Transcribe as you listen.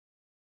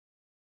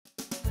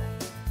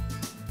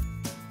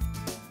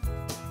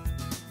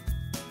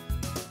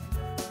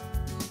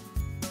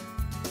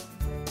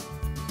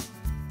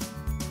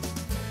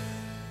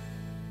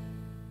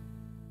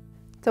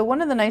So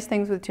one of the nice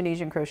things with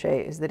Tunisian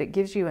crochet is that it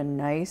gives you a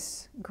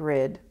nice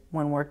grid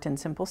when worked in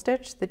simple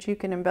stitch that you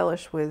can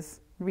embellish with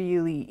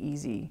really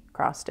easy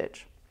cross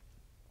stitch.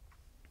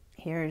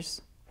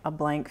 Here's a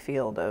blank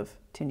field of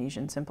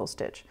Tunisian simple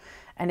stitch,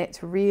 and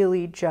it's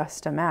really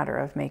just a matter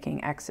of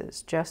making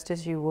X's, just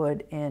as you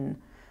would in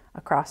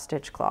a cross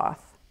stitch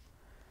cloth.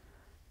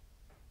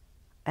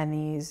 And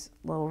these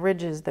little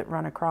ridges that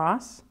run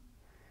across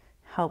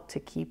help to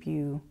keep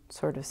you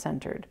sort of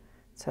centered.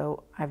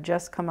 So I've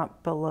just come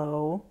up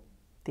below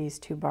these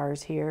two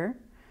bars here,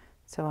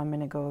 so I'm going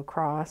to go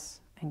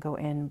across and go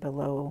in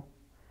below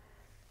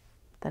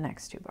the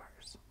next two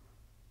bars.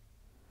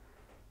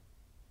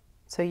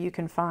 So you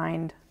can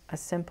find a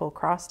simple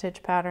cross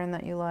stitch pattern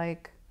that you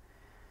like,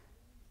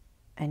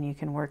 and you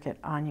can work it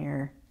on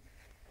your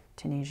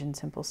Tunisian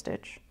simple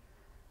stitch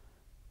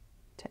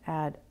to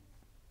add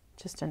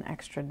just an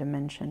extra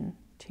dimension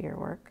to your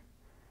work.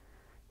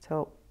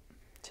 So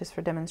just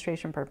for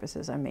demonstration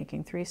purposes, I'm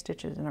making 3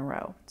 stitches in a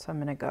row. So I'm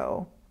going to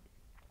go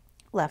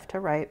left to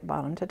right,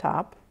 bottom to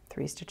top,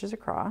 3 stitches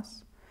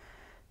across.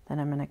 Then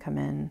I'm going to come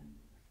in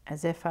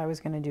as if I was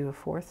going to do a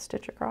 4th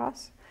stitch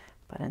across,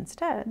 but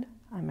instead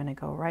I'm going to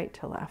go right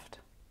to left,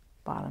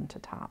 bottom to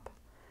top,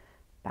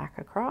 back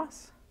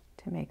across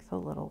to make the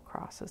little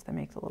crosses, to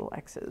make the little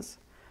X's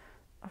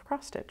of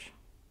cross stitch.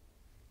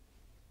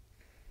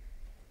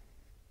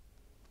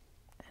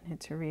 And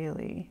it's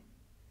really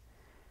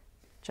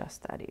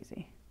just that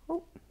easy.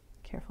 Oh,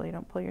 careful you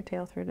don't pull your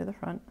tail through to the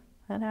front.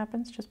 That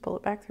happens, just pull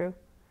it back through.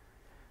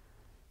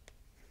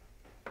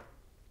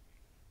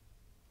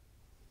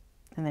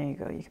 And there you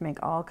go. You can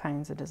make all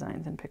kinds of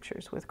designs and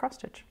pictures with cross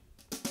stitch.